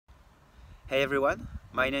Hey everyone,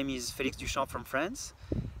 my name is Felix Duchampt from France,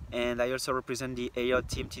 and I also represent the EJOT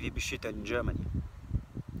Team TV Buschhütten in Germany.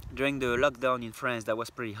 During the lockdown in France that was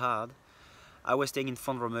pretty hard, I was staying in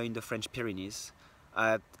Font-Romeu in the French Pyrenees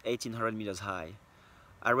at 1800 meters high.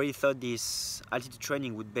 I really thought this altitude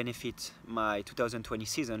training would benefit my 2020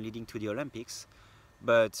 season leading to the Olympics,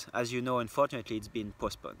 but as you know, unfortunately it's been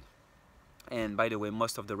postponed. And by the way,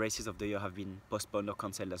 most of the races of the year have been postponed or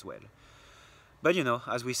cancelled as well. But you know,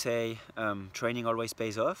 as we say, training always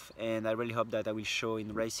pays off, and I really hope that I will show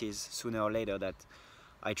in races sooner or later that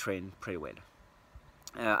I train pretty well.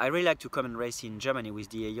 I really like to come and race in Germany with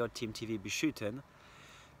the EJOT Team TV Buschhütten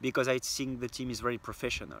because I think the team is very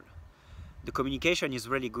professional. The communication is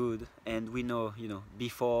really good, and we know,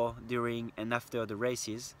 before, during and after the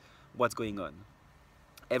races what's going on.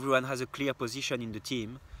 Everyone has a clear position in the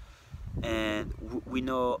team, and we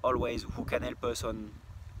know always who can help us on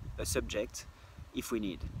a subject if we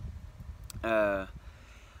need. I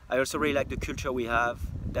also really like the culture we have,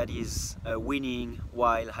 that is winning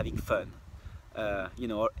while having fun.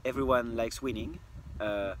 Everyone likes winning,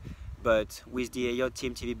 but with the EJOT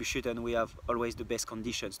Team TV Buschhütten we have always the best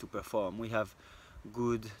conditions to perform. We have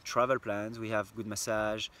good travel plans, we have good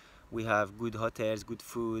massage, we have good hotels, good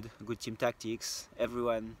food, good team tactics.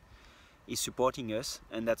 Everyone is supporting us,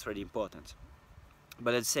 and that's really important.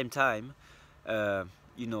 But at the same time,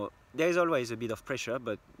 there is always a bit of pressure,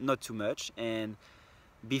 but not too much, and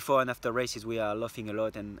before and after races we are laughing a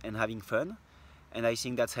lot and having fun, and I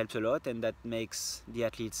think that helps a lot, and that makes the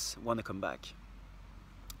athletes want to come back.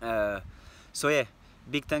 So yeah,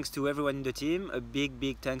 big thanks to everyone in the team, a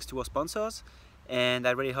big thanks to our sponsors, and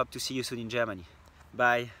I really hope to see you soon in Germany.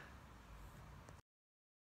 Bye.